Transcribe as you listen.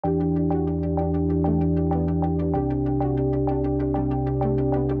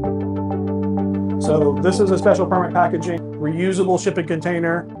So this is a special permit packaging, reusable shipping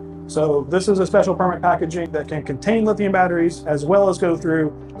container. So this is a special permit packaging that can contain lithium batteries as well as go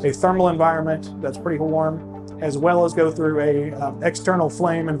through a thermal environment that's pretty warm, as well as go through a external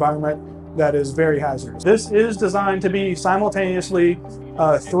flame environment that is very hazardous. This is designed to be simultaneously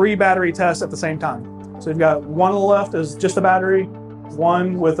 3 battery tests at the same time. So you've got one on the left is just a battery,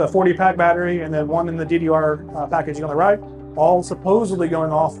 one with a 40-pack battery, and then one in the DDR packaging on the right, all supposedly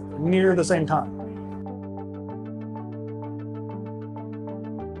going off near the same time.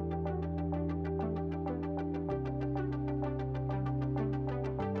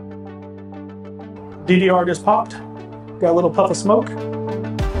 DDR just popped, got a little puff of smoke.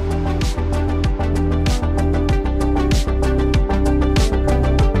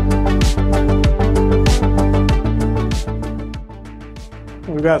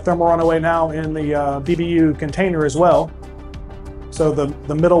 We've got thermal runaway now in the BBU container as well. So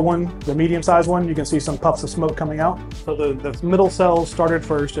the middle one, the medium-sized one, you can see some puffs of smoke coming out. So the middle cell started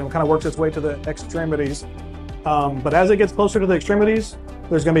first and kind of works its way to the extremities. But as it gets closer to the extremities,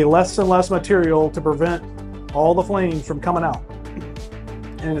 there's going to be less and less material to prevent all the flames from coming out.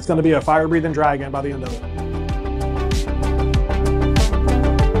 And it's going to be a fire-breathing dragon by the end of it.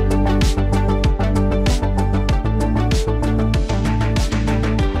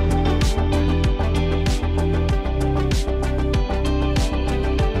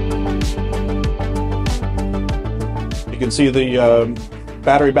 You can see the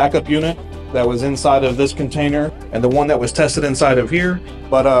battery backup unit that was inside of this container and the one that was tested inside of here.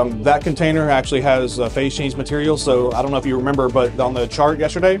 But that container actually has phase change material. So I don't know if you remember, but on the chart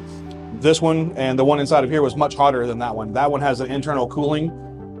yesterday, this one and the one inside of here was much hotter than that one. That one has an internal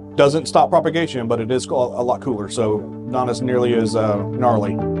cooling, doesn't stop propagation, but it is a lot cooler. So not as nearly as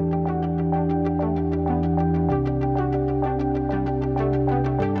gnarly.